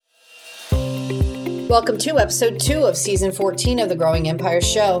Welcome to episode 2 of season 14 of the Growing Empires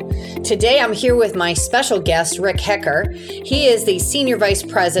show. Today I'm here with my special guest, Rick Hecker. He is the Senior Vice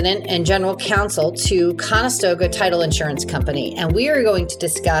President and General Counsel to Conestoga Title Insurance Company, and we are going to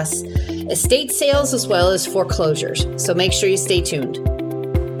discuss estate sales as well as foreclosures. So make sure you stay tuned.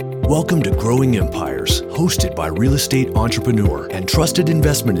 Welcome to Growing Empires, hosted by real estate entrepreneur and trusted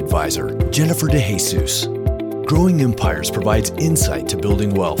investment advisor, Jennifer DeJesus. Growing Empires provides insight to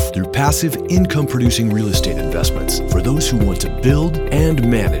building wealth through passive income-producing real estate investments for those who want to build and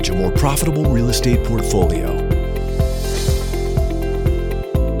manage a more profitable real estate portfolio.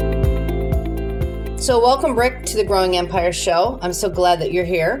 So welcome, Rick, to the Growing Empires show. I'm so glad that you're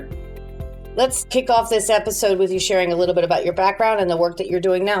here. Let's kick off this episode with you sharing a little bit about your background and the work that you're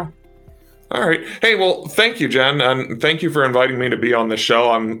doing now. All right. Hey, well, thank you, Jen, and thank you for inviting me to be on the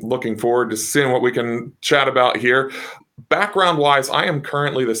show. I'm looking forward to seeing what we can chat about here. Background-wise, I am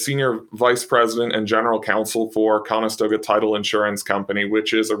currently the Senior Vice President and General Counsel for Conestoga Title Insurance Company,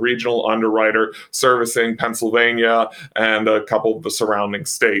 which is a regional underwriter servicing Pennsylvania and a couple of the surrounding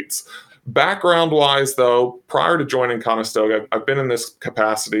states. Background-wise, though, prior to joining Conestoga, I've been in this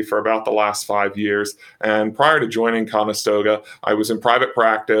capacity for about the last 5 years. And prior to joining Conestoga, I was in private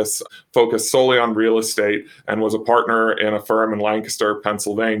practice, focused solely on real estate, and was a partner in a firm in Lancaster,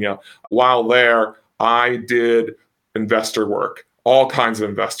 Pennsylvania. While there, I did investor work. All kinds of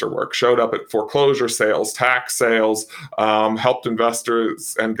investor work, showed up at foreclosure sales, tax sales, helped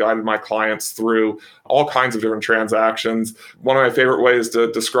investors and guided my clients through all kinds of different transactions. One of my favorite ways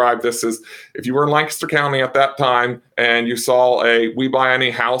to describe this is if you were in Lancaster County at that time and you saw a "We Buy Any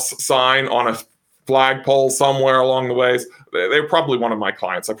House" sign on a flagpole somewhere along the ways, they were probably one of my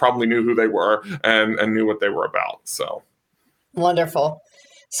clients. I probably knew who they were and knew what they were about. So wonderful.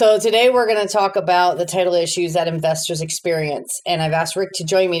 So today we're going to talk about the title issues that investors experience. And I've asked Rick to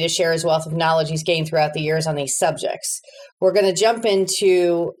join me to share his wealth of knowledge he's gained throughout the years on these subjects. We're going to jump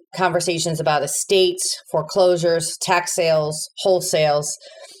into conversations about estates, foreclosures, tax sales, wholesales,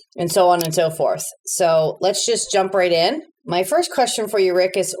 and so on and so forth. So let's just jump right in. My first question for you,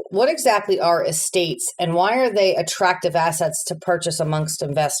 Rick, is what exactly are estates and why are they attractive assets to purchase amongst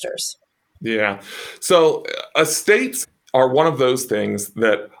investors? Yeah. So estates are one of those things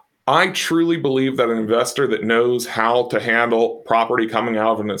that I truly believe that an investor that knows how to handle property coming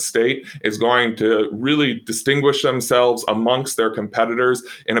out of an estate is going to really distinguish themselves amongst their competitors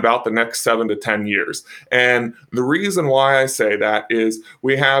in about the next 7 to 10 years. And the reason why I say that is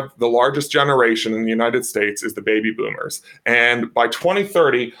we have the largest generation in the United States is the baby boomers. And by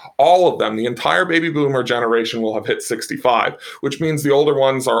 2030, all of them, the entire baby boomer generation will have hit 65, which means the older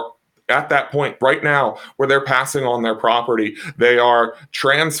ones are at that point right now where they're passing on their property. They are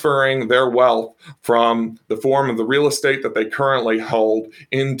transferring their wealth from the form of the real estate that they currently hold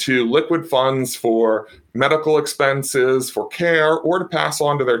into liquid funds for medical expenses, for care, or to pass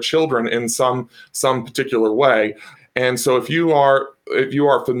on to their children in some particular way. And so if you are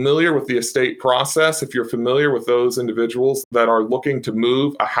familiar with the estate process, if you're familiar with those individuals that are looking to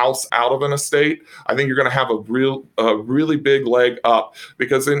move a house out of an estate, I think you're going to have a really big leg up,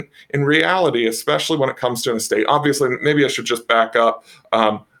 because in reality, especially when it comes to an estate, obviously, maybe I should just back up.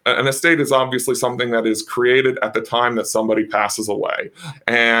 An estate is obviously something that is created at the time that somebody passes away,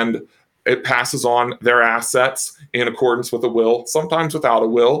 and it passes on their assets in accordance with a will, sometimes without a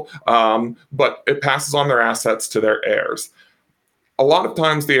will, but it passes on their assets to their heirs. A lot of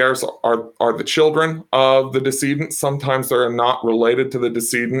times the heirs are the children of the decedent. Sometimes they're not related to the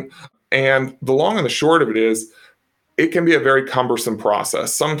decedent. And the long and the short of it is, it can be a very cumbersome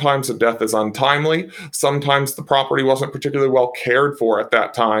process. Sometimes the death is untimely. Sometimes the property wasn't particularly well cared for at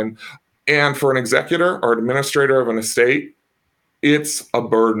that time. And for an executor or administrator of an estate, it's a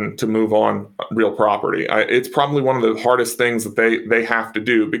burden to move on real property. It's probably one of the hardest things that they have to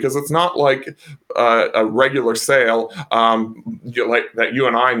do, because it's not like a regular sale like that you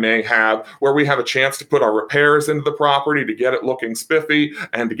and I may have, where we have a chance to put our repairs into the property to get it looking spiffy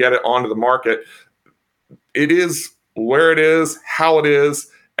and to get it onto the market. It is where it is, how it is,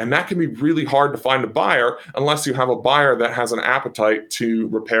 and that can be really hard to find a buyer unless you have a buyer that has an appetite to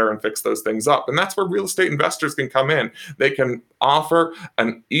repair and fix those things up. And that's where real estate investors can come in. They can offer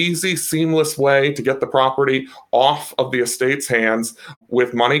an easy, seamless way to get the property off of the estate's hands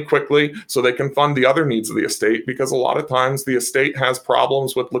with money quickly so they can fund the other needs of the estate, because a lot of times the estate has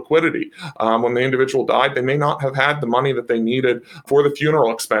problems with liquidity. When the individual died, they may not have had the money that they needed for the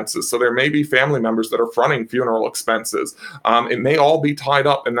funeral expenses. So there may be family members that are fronting funeral expenses. It may all be tied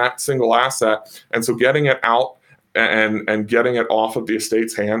up in that single asset. And so getting it out and getting it off of the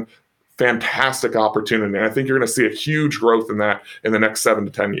estate's hand, fantastic opportunity. And I think you're going to see a huge growth in that in the next 7 to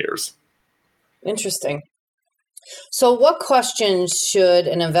 10 years. Interesting. So what questions should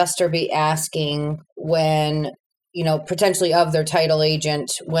an investor be asking when, potentially of their title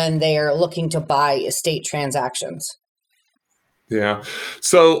agent when they are looking to buy estate transactions? Yeah.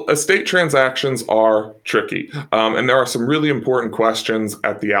 So estate transactions are tricky. And there are some really important questions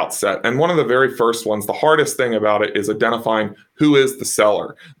at the outset. And one of the very first ones, the hardest thing about it is identifying who is the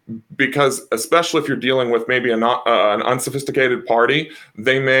seller. Because especially if you're dealing with maybe an unsophisticated party,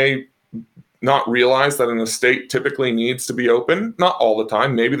 they may not realize that an estate typically needs to be open. Not all the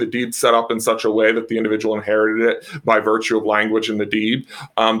time. Maybe the deed's set up in such a way that the individual inherited it by virtue of language in the deed.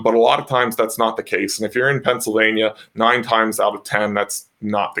 But a lot of times that's not the case. And if you're in Pennsylvania, 9 times out of 10, that's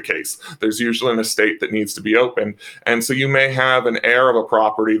not the case. There's usually an estate that needs to be open. And so you may have an heir of a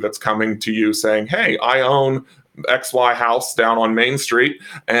property that's coming to you saying, hey, I own XY house down on Main Street,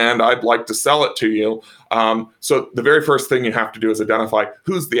 and I'd like to sell it to you. So the very first thing you have to do is identify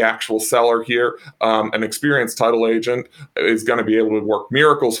who's the actual seller here. An experienced title agent is going to be able to work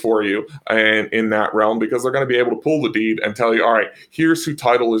miracles for you in that realm, because they're going to be able to pull the deed and tell you, all right, here's who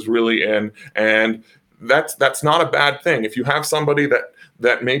title is really in. And that's not a bad thing. If you have somebody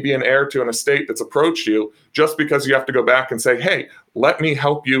that may be an heir to an estate that's approached you, just because you have to go back and say, hey, let me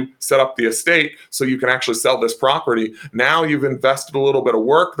help you set up the estate so you can actually sell this property. Now you've invested a little bit of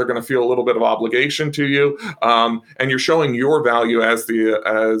work. They're going to feel a little bit of obligation to you, and you're showing your value as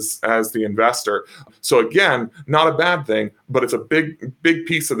the investor. So again, not a bad thing, but it's a big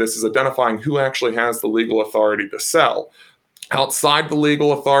piece of this is identifying who actually has the legal authority to sell. Outside the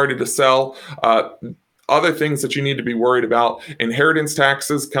legal authority to sell, other things that you need to be worried about. Inheritance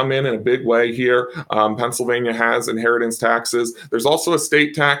taxes come in a big way here. Pennsylvania has inheritance taxes. There's also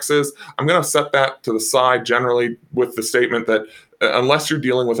estate taxes. I'm going to set that to the side generally with the statement that unless you're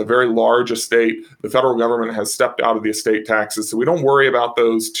dealing with a very large estate, the federal government has stepped out of the estate taxes. So we don't worry about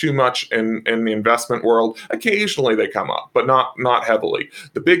those too much in the investment world. Occasionally they come up, but not heavily.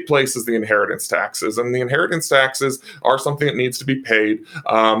 The big place is the inheritance taxes. And the inheritance taxes are something that needs to be paid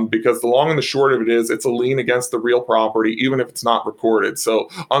because the long and the short of it is it's a lien against the real property, even if it's not recorded. So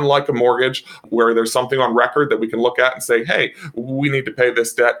unlike a mortgage where there's something on record that we can look at and say, hey, we need to pay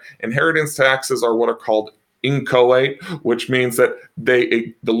this debt, inheritance taxes are what are called inchoate, which means that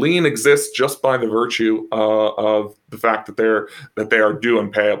the lien exists just by the virtue of the fact that they are due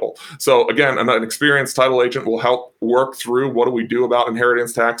and payable. So again, an experienced title agent will help work through what do we do about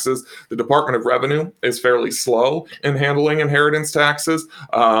inheritance taxes. The Department of Revenue is fairly slow in handling inheritance taxes.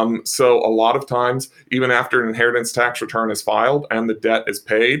 So a lot of times, even after an inheritance tax return is filed and the debt is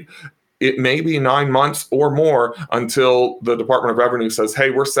paid, it may be 9 months or more until the Department of Revenue says, hey,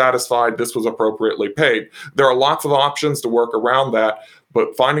 we're satisfied, this was appropriately paid. There are lots of options to work around that,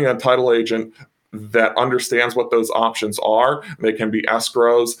 but finding a title agent that understands what those options are. They can be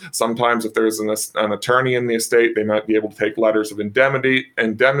escrows. Sometimes if there's an attorney in the estate, they might be able to take letters of indemnity,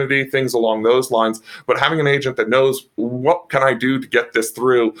 things along those lines. But having an agent that knows what can I do to get this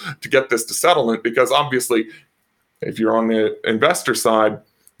through, to get this to settlement, because obviously if you're on the investor side,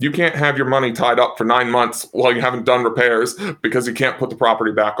 you can't have your money tied up for 9 months while you haven't done repairs because you can't put the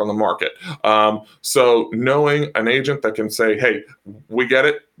property back on the market. So knowing an agent that can say, hey, we get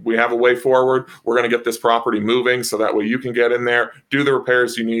it. We have a way forward. We're going to get this property moving so that way you can get in there, do the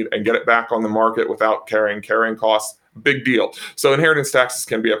repairs you need, and get it back on the market without carrying costs. Big deal. So inheritance taxes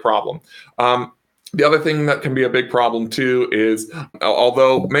can be a problem. The other thing that can be a big problem too is,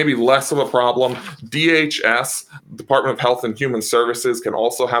 although maybe less of a problem, DHS, Department of Health and Human Services, can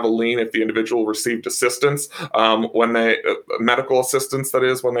also have a lien if the individual received assistance medical assistance, that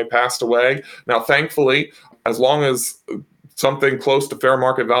is, when they passed away. Now, thankfully, as long as something close to fair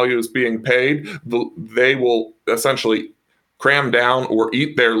market value is being paid, they will essentially cram down or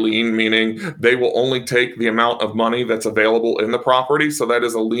eat their lien, meaning they will only take the amount of money that's available in the property. So that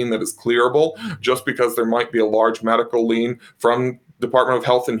is a lien that is clearable. Just because there might be a large medical lien from Department of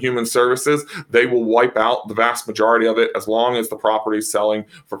Health and Human Services, they will wipe out the vast majority of it as long as the property is selling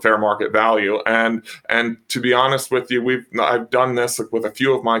for fair market value. And to be honest with you, I've done this with a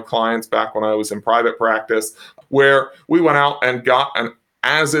few of my clients back when I was in private practice, where we went out and got an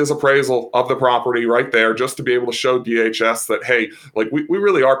as-is appraisal of the property right there, just to be able to show DHS that, hey, like we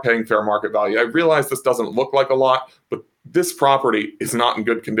really are paying fair market value. I realize this doesn't look like a lot, but this property is not in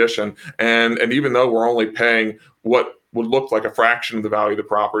good condition. And even though we're only paying what would look like a fraction of the value of the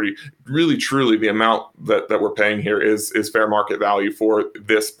property, really, truly, the amount that we're paying here is fair market value for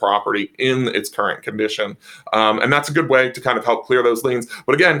this property in its current condition. And that's a good way to kind of help clear those liens.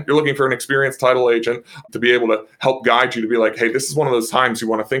 But again, you're looking for an experienced title agent to be able to help guide you to be like, hey, this is one of those times you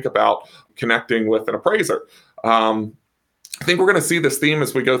want to think about connecting with an appraiser. I think we're going to see this theme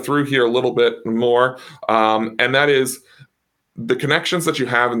as we go through here a little bit more, and that is the connections that you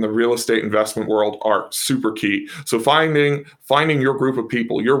have in the real estate investment world are super key. So finding your group of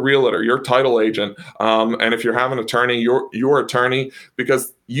people, your realtor, your title agent, and if you have an attorney, your attorney,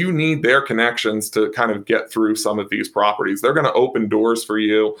 because you need their connections to kind of get through some of these properties. They're going to open doors for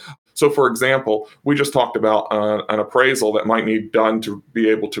you. So, for example, we just talked about an appraisal that might need done to be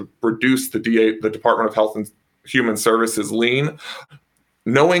able to reduce the Department of Health and Human Services lien.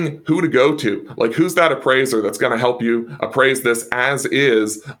 Knowing who to go to, like who's that appraiser that's going to help you appraise this as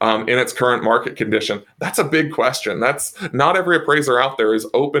is in its current market condition. That's a big question. That's not every appraiser out there is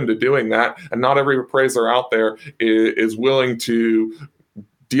open to doing that, and not every appraiser out there is willing to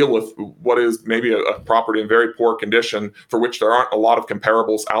deal with what is maybe a property in very poor condition for which there aren't a lot of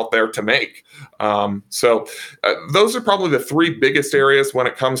comparables out there to make. So those are probably the three biggest areas when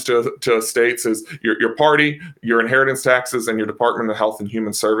it comes to estates: is your party, your inheritance taxes, and your Department of Health and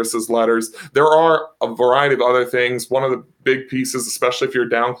Human Services letters. There are a variety of other things. One of the big pieces, especially if you're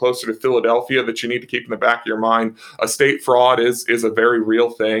down closer to Philadelphia, that you need to keep in the back of your mind: estate fraud is a very real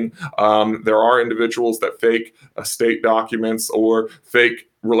thing. There are individuals that fake estate documents or fake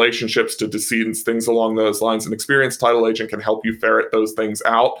relationships to decedents, things along those lines. An experienced title agent can help you ferret those things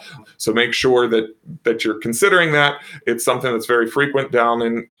out. So make sure that you're considering that. It's something that's very frequent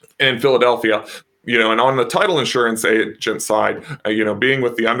down in Philadelphia. And on the title insurance agent side, being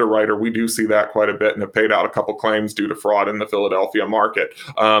with the underwriter, we do see that quite a bit and have paid out a couple claims due to fraud in the Philadelphia market.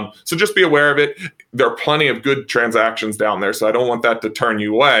 So just be aware of it. There are plenty of good transactions down there, so I don't want that to turn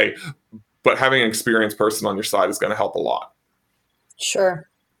you away, but having an experienced person on your side is going to help a lot. Sure.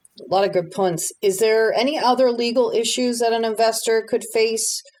 A lot of good points. Is there any other legal issues that an investor could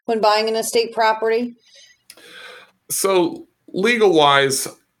face when buying an estate property? So legal-wise,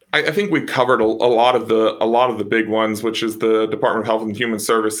 I think we covered a lot of the big ones, which is the Department of Health and Human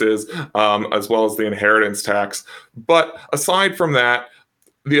Services, as well as the inheritance tax. But aside from that,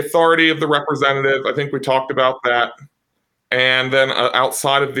 the authority of the representative, I think we talked about that. And then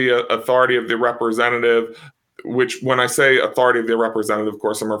outside of the authority of the representative, which when I say authority of the representative, of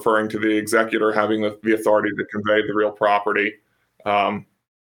course, I'm referring to the executor having the authority to convey the real property.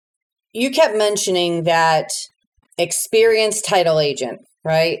 You kept mentioning that experienced title agent,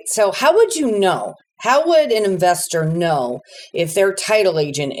 right? So how would you know? How would an investor know if their title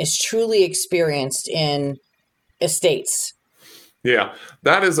agent is truly experienced in estates? Yeah,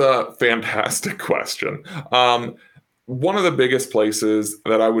 that is a fantastic question. One of the biggest places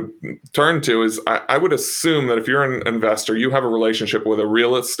that I would turn to is I would assume that if you're an investor, you have a relationship with a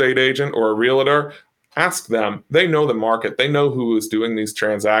real estate agent or a realtor. Ask them. They know the market. They know who is doing these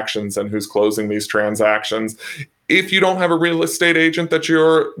transactions and who's closing these transactions. If you don't have a real estate agent that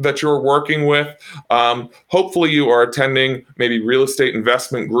you're working with, hopefully you are attending maybe real estate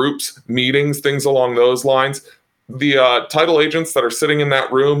investment groups, meetings, things along those lines. The title agents that are sitting in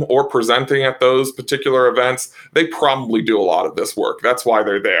that room or presenting at those particular events, they probably do a lot of this work. That's why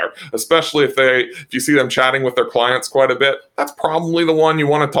they're there. Especially if you see them chatting with their clients quite a bit, that's probably the one you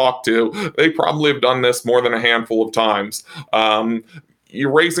want to talk to. They probably have done this more than a handful of times.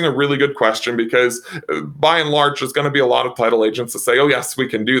 You're raising a really good question, because by and large, there's going to be a lot of title agents that say, oh, yes, we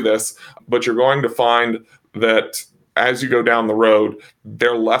can do this. But you're going to find that as you go down the road,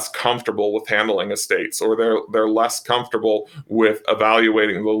 they're less comfortable with handling estates, or they're less comfortable with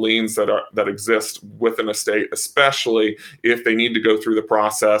evaluating the liens that exist with an estate, especially if they need to go through the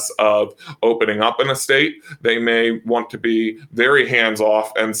process of opening up an estate. They may want to be very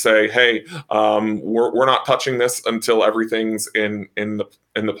hands-off and say, hey, we're not touching this until everything's in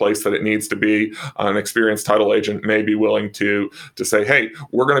the place that it needs to be. An experienced title agent may be willing to say, hey,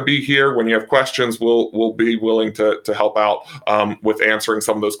 we're going to be here. When you have questions, we'll be willing to help out with answering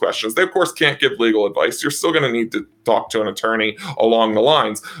some of those questions. They, of course, can't give legal advice. You're still going to need to talk to an attorney along the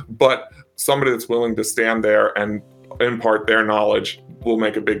lines, but somebody that's willing to stand there and impart their knowledge will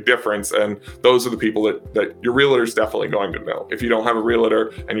make a big difference. And those are the people that your realtor is definitely going to know. If you don't have a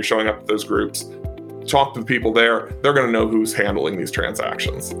realtor and you're showing up at those groups, talk to the people there. They're going to know who's handling these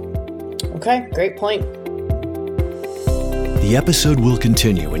transactions. Okay, great point. The episode will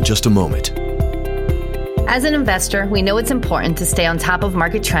continue in just a moment. As an investor, we know it's important to stay on top of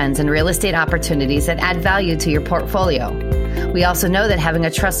market trends and real estate opportunities that add value to your portfolio. We also know that having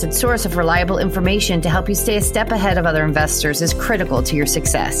a trusted source of reliable information to help you stay a step ahead of other investors is critical to your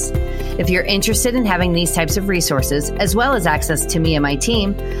success. If you're interested in having these types of resources, as well as access to me and my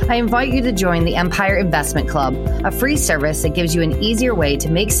team, I invite you to join the Empire Investment Club, a free service that gives you an easier way to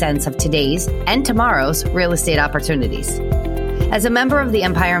make sense of today's and tomorrow's real estate opportunities. As a member of the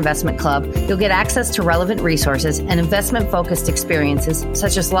Empire Investment Club, you'll get access to relevant resources and investment-focused experiences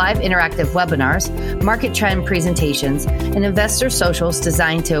such as live interactive webinars, market trend presentations, and investor socials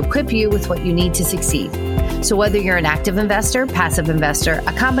designed to equip you with what you need to succeed. So whether you're an active investor, passive investor,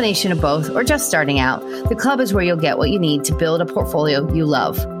 a combination of both, or just starting out, the club is where you'll get what you need to build a portfolio you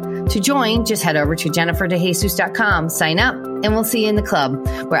love. To join, just head over to jenniferdejesus.com, sign up, and we'll see you in the club,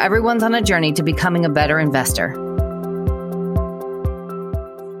 where everyone's on a journey to becoming a better investor.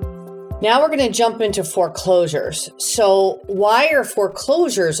 Now we're going to jump into foreclosures. So why are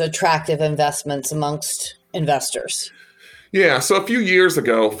foreclosures attractive investments amongst investors? Yeah, so a few years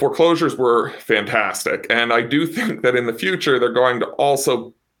ago, foreclosures were fantastic. And I do think that in the future, they're going to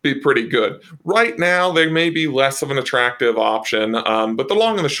also be pretty good. Right now, they may be less of an attractive option, but the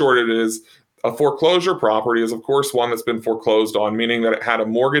long and the short of it is, a foreclosure property is, of course, one that's been foreclosed on, meaning that it had a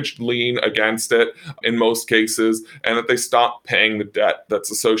mortgage lien against it in most cases, and that they stopped paying the debt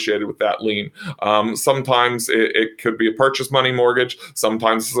that's associated with that lien. Sometimes it could be a purchase money mortgage,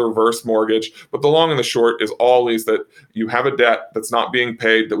 sometimes it's a reverse mortgage, but the long and the short is always that you have a debt that's not being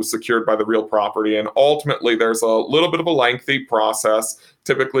paid that was secured by the real property, and ultimately there's a little bit of a lengthy process,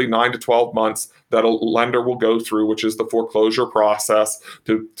 typically 9 to 12 months, that a lender will go through, which is the foreclosure process,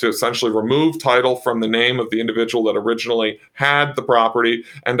 to essentially remove title from the name of the individual that originally had the property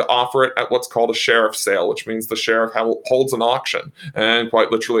and to offer it at what's called a sheriff sale, which means the sheriff holds an auction and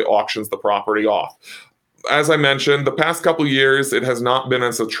quite literally auctions the property off. As I mentioned, the past couple of years, it has not been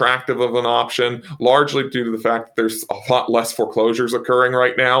as attractive of an option, largely due to the fact that there's a lot less foreclosures occurring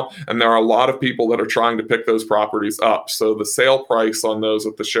right now, and there are a lot of people that are trying to pick those properties up. So the sale price on those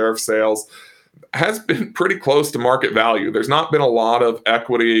at the sheriff sales has been pretty close to market value. There's not been a lot of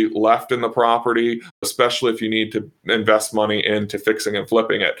equity left in the property, especially if you need to invest money into fixing and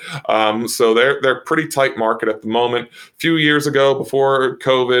flipping it. So they're pretty tight market at the moment. A few years ago, before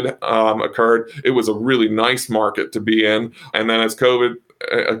COVID occurred, it was a really nice market to be in. And then as COVID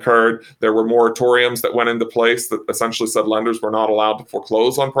occurred, there were moratoriums that went into place that essentially said lenders were not allowed to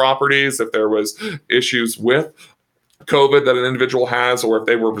foreclose on properties if there was issues with COVID that an individual has, or if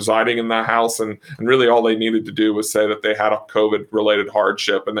they were residing in that house, and really all they needed to do was say that they had a COVID-related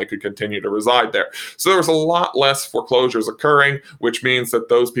hardship and they could continue to reside there. So there was a lot less foreclosures occurring, which means that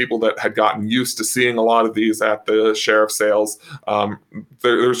those people that had gotten used to seeing a lot of these at the sheriff sales,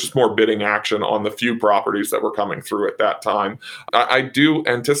 there's just more bidding action on the few properties that were coming through at that time. I do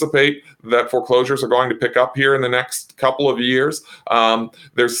anticipate that foreclosures are going to pick up here in the next couple of years.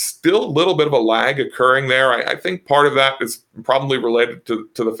 There's still a little bit of a lag occurring there. I think part of that is probably related to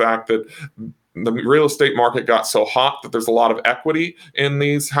the fact that the real estate market got so hot that there's a lot of equity in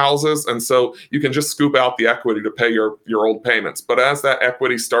these houses. And so you can just scoop out the equity to pay your old payments. But as that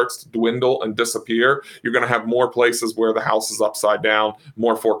equity starts to dwindle and disappear, you're going to have more places where the house is upside down,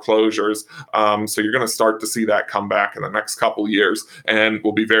 more foreclosures. So you're going to start to see that come back in the next couple of years and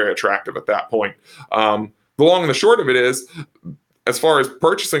will be very attractive at that point. The long and the short of it is, as far as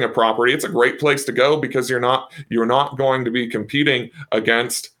purchasing a property, it's a great place to go because you're not going to be competing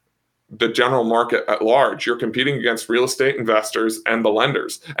against the general market at large. You're competing against real estate investors and the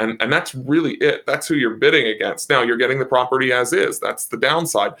lenders. And that's really it. That's who you're bidding against. Now, you're getting the property as is. That's the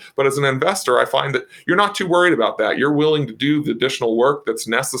downside. But as an investor, I find that you're not too worried about that. You're willing to do the additional work that's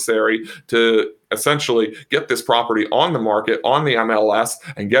necessary to essentially get this property on the market, on the MLS,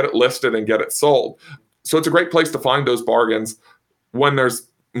 and get it listed and get it sold. So it's a great place to find those bargains when there's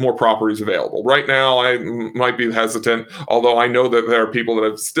more properties available. Right now, I might be hesitant, although I know that there are people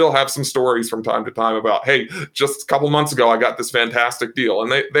that still have some stories from time to time about, hey, just a couple months ago, I got this fantastic deal.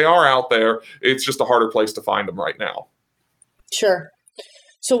 And they are out there. It's just a harder place to find them right now. Sure.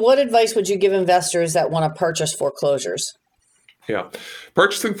 So what advice would you give investors that want to purchase foreclosures? Yeah.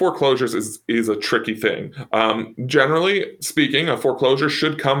 Purchasing foreclosures is a tricky thing. Generally speaking, a foreclosure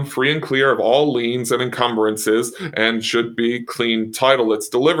should come free and clear of all liens and encumbrances and should be clean title that's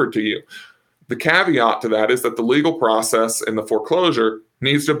delivered to you. The caveat to that is that the legal process in the foreclosure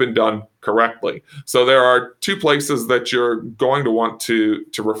needs to have been done correctly. So there are two places that you're going to want to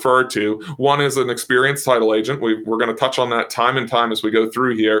refer to. One is an experienced title agent. We're going to touch on that time and time as we go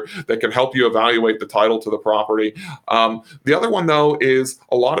through here that can help you evaluate the title to the property. The other one, though, is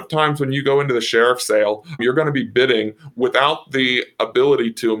a lot of times when you go into the sheriff sale, you're going to be bidding without the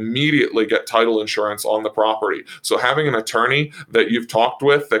ability to immediately get title insurance on the property. So having an attorney that you've talked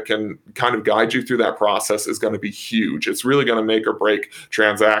with that can kind of guide you through that process is going to be huge. It's really going to make or break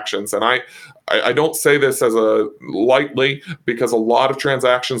transactions. And I don't say this as a lightly because a lot of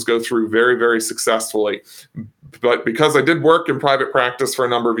transactions go through very, very successfully. But because I did work in private practice for a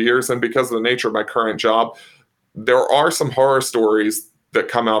number of years and because of the nature of my current job, there are some horror stories that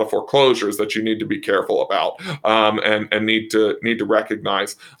come out of foreclosures that you need to be careful about, and need to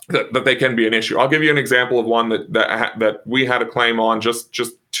recognize that they can be an issue. I'll give you an example of one that we had a claim on just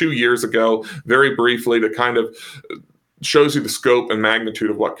 2 years ago, very briefly, to kind of shows you the scope and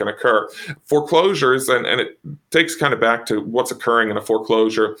magnitude of what can occur. Foreclosures, and it takes kind of back to what's occurring in a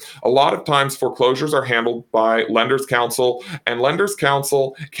foreclosure. A lot of times foreclosures are handled by lenders counsel, and lenders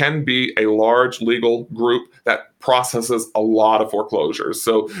counsel can be a large legal group that processes a lot of foreclosures.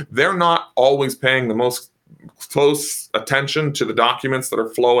 So they're not always paying the most close attention to the documents that are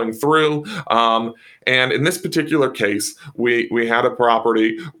flowing through. And in this particular case, we had a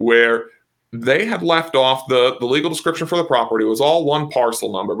property where they had left off the legal description for the property. It was all one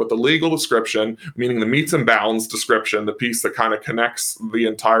parcel number, but the legal description, meaning the meets and bounds description, the piece that kind of connects the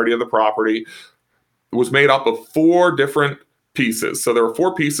entirety of the property, was made up of 4 different pieces. So there were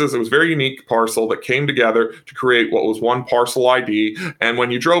 4 pieces. It was a very unique parcel that came together to create what was one parcel ID. And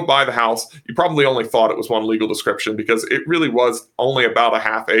when you drove by the house, you probably only thought it was one legal description because it really was only about a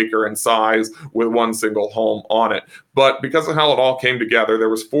half acre in size with one single home on it. But because of how it all came together, there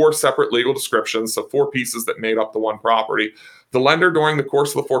was 4 separate legal descriptions, so 4 pieces that made up the one property. The lender, during the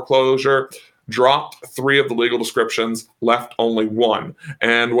course of the foreclosure, dropped 3 of the legal descriptions, left only 1.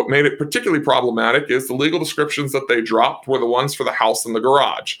 And what made it particularly problematic is the legal descriptions that they dropped were the ones for the house and the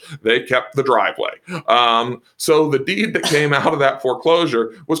garage. They kept the driveway. So the deed that came out of that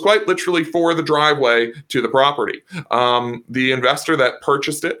foreclosure was quite literally for the driveway to the property. The investor that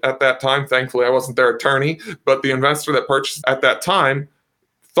purchased it at that time, thankfully I wasn't their attorney, but the investor that purchased at that time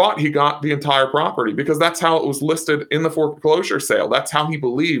thought he got the entire property because that's how it was listed in the foreclosure sale. That's how he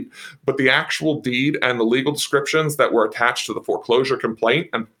believed. But the actual deed and the legal descriptions that were attached to the foreclosure complaint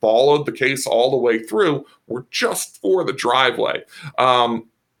and followed the case all the way through were just for the driveway.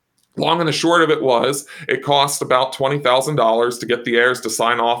 Long and the short of it was, it cost about $20,000 to get the heirs to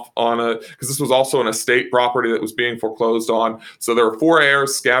sign off on because this was also an estate property that was being foreclosed on. So there were 4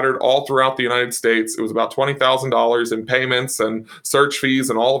 heirs scattered all throughout the United States. It was about $20,000 in payments and search fees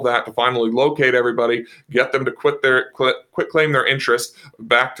and all of that to finally locate everybody, get them to quit claim their interest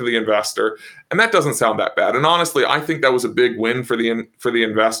back to the investor. And that doesn't sound that bad. And honestly, I think that was a big win for the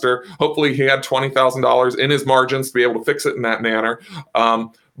investor. Hopefully he had $20,000 in his margins to be able to fix it in that manner.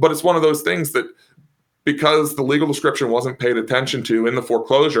 But it's one of those things that, because the legal description wasn't paid attention to in the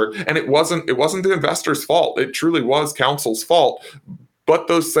foreclosure, and it wasn't the investor's fault. It truly was counsel's fault. But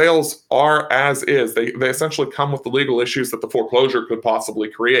those sales are as is. They essentially come with the legal issues that the foreclosure could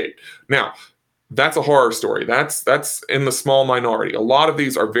possibly create. Now, that's a horror story. That's in the small minority. A lot of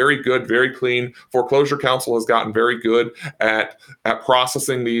these are very good, very clean. Foreclosure counsel has gotten very good at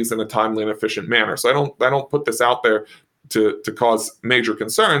processing these in a timely and efficient manner. So I don't put this out there to cause major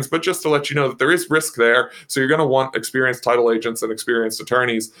concerns, but just to let you know that there is risk there. So you're going to want experienced title agents and experienced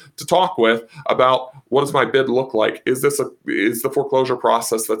attorneys to talk with about, what does my bid look like? Is the foreclosure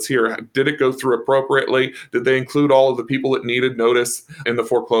process that's here, did it go through appropriately? Did they include all of the people that needed notice in the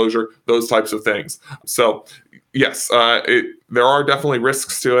foreclosure? Those types of things. So yes, there are definitely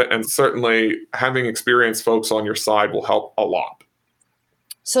risks to it, and certainly having experienced folks on your side will help a lot.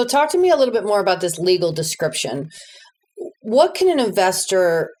 So talk to me a little bit more about this legal description. What can an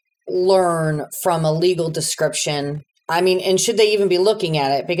investor learn from a legal description? I mean, and should they even be looking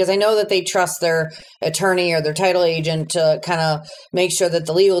at it? Because I know that they trust their attorney or their title agent to kind of make sure that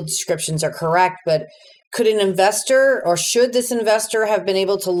the legal descriptions are correct. But could an investor, or should this investor, have been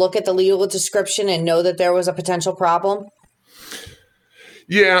able to look at the legal description and know that there was a potential problem?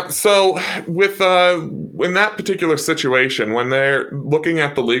 Yeah, so with in that particular situation, when they're looking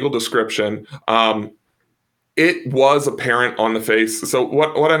at the legal description, it was apparent on the face. So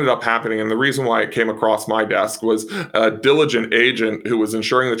what ended up happening, and the reason why it came across my desk, was a diligent agent who was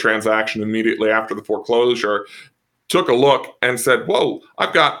ensuring the transaction immediately after the foreclosure took a look and said, "Whoa,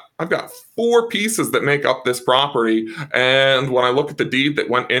 I've got 4 pieces that make up this property. And when I look at the deed that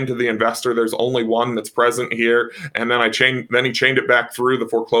went into the investor, there's only one that's present here." And then he chained it back through the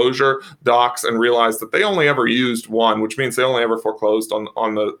foreclosure docs and realized that they only ever used one, which means they only ever foreclosed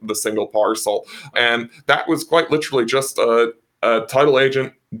on the single parcel. And that was quite literally just a title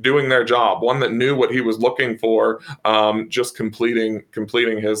agent doing their job, one that knew what he was looking for, just completing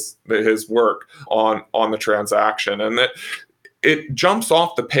his work on the transaction. And that it jumps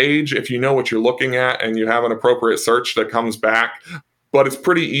off the page if you know what you're looking at and you have an appropriate search that comes back. But it's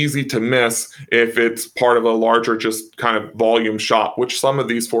pretty easy to miss if it's part of a larger just kind of volume shop, which some of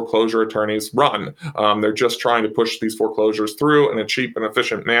these foreclosure attorneys run. They're just trying to push these foreclosures through in a cheap and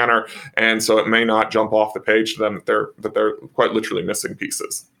efficient manner. And so it may not jump off the page to them that they're quite literally missing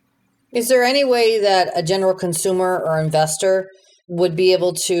pieces. Is there any way that a general consumer or investor would be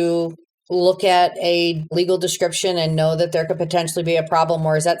able to look at a legal description and know that there could potentially be a problem,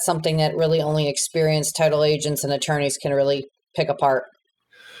 or is that something that really only experienced title agents and attorneys can really pick apart?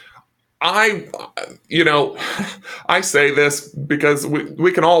 I say this because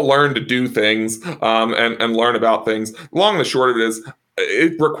we can all learn to do things and learn about things. Long and the short of it is,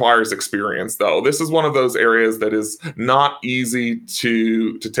 it requires experience, though. This is one of those areas that is not easy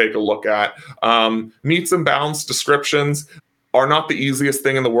to take a look at. Meets and bounds descriptions are not the easiest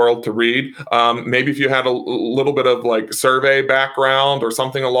thing in the world to read. Maybe if you had a little bit of like survey background or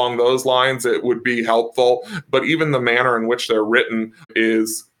something along those lines, it would be helpful. But even the manner in which they're written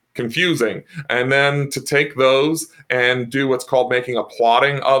is confusing. And then to take those and do what's called making a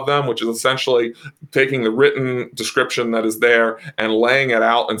plotting of them, which is essentially taking the written description that is there and laying it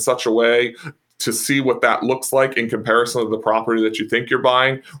out in such a way to see what that looks like in comparison to the property that you think you're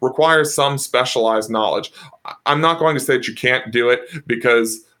buying, requires some specialized knowledge. I'm not going to say that you can't do it,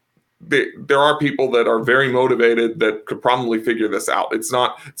 because there are people that are very motivated that could probably figure this out. It's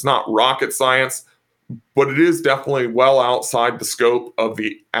not rocket science, but it is definitely well outside the scope of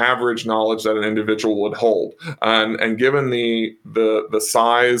the average knowledge that an individual would hold. And given the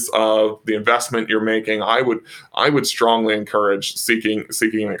size of the investment you're making, I would strongly encourage seeking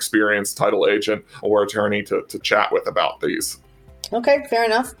an experienced title agent or attorney to chat with about these. Okay, fair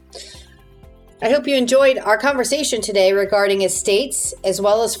enough. I hope you enjoyed our conversation today regarding estates as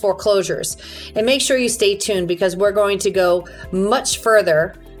well as foreclosures. And make sure you stay tuned, because we're going to go much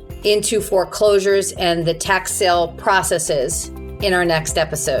further into foreclosures and the tax sale processes in our next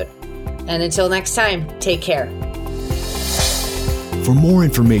episode. And until next time, take care. For more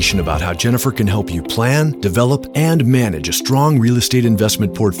information about how Jennifer can help you plan, develop, and manage a strong real estate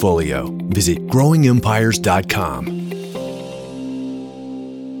investment portfolio, visit growingempires.com.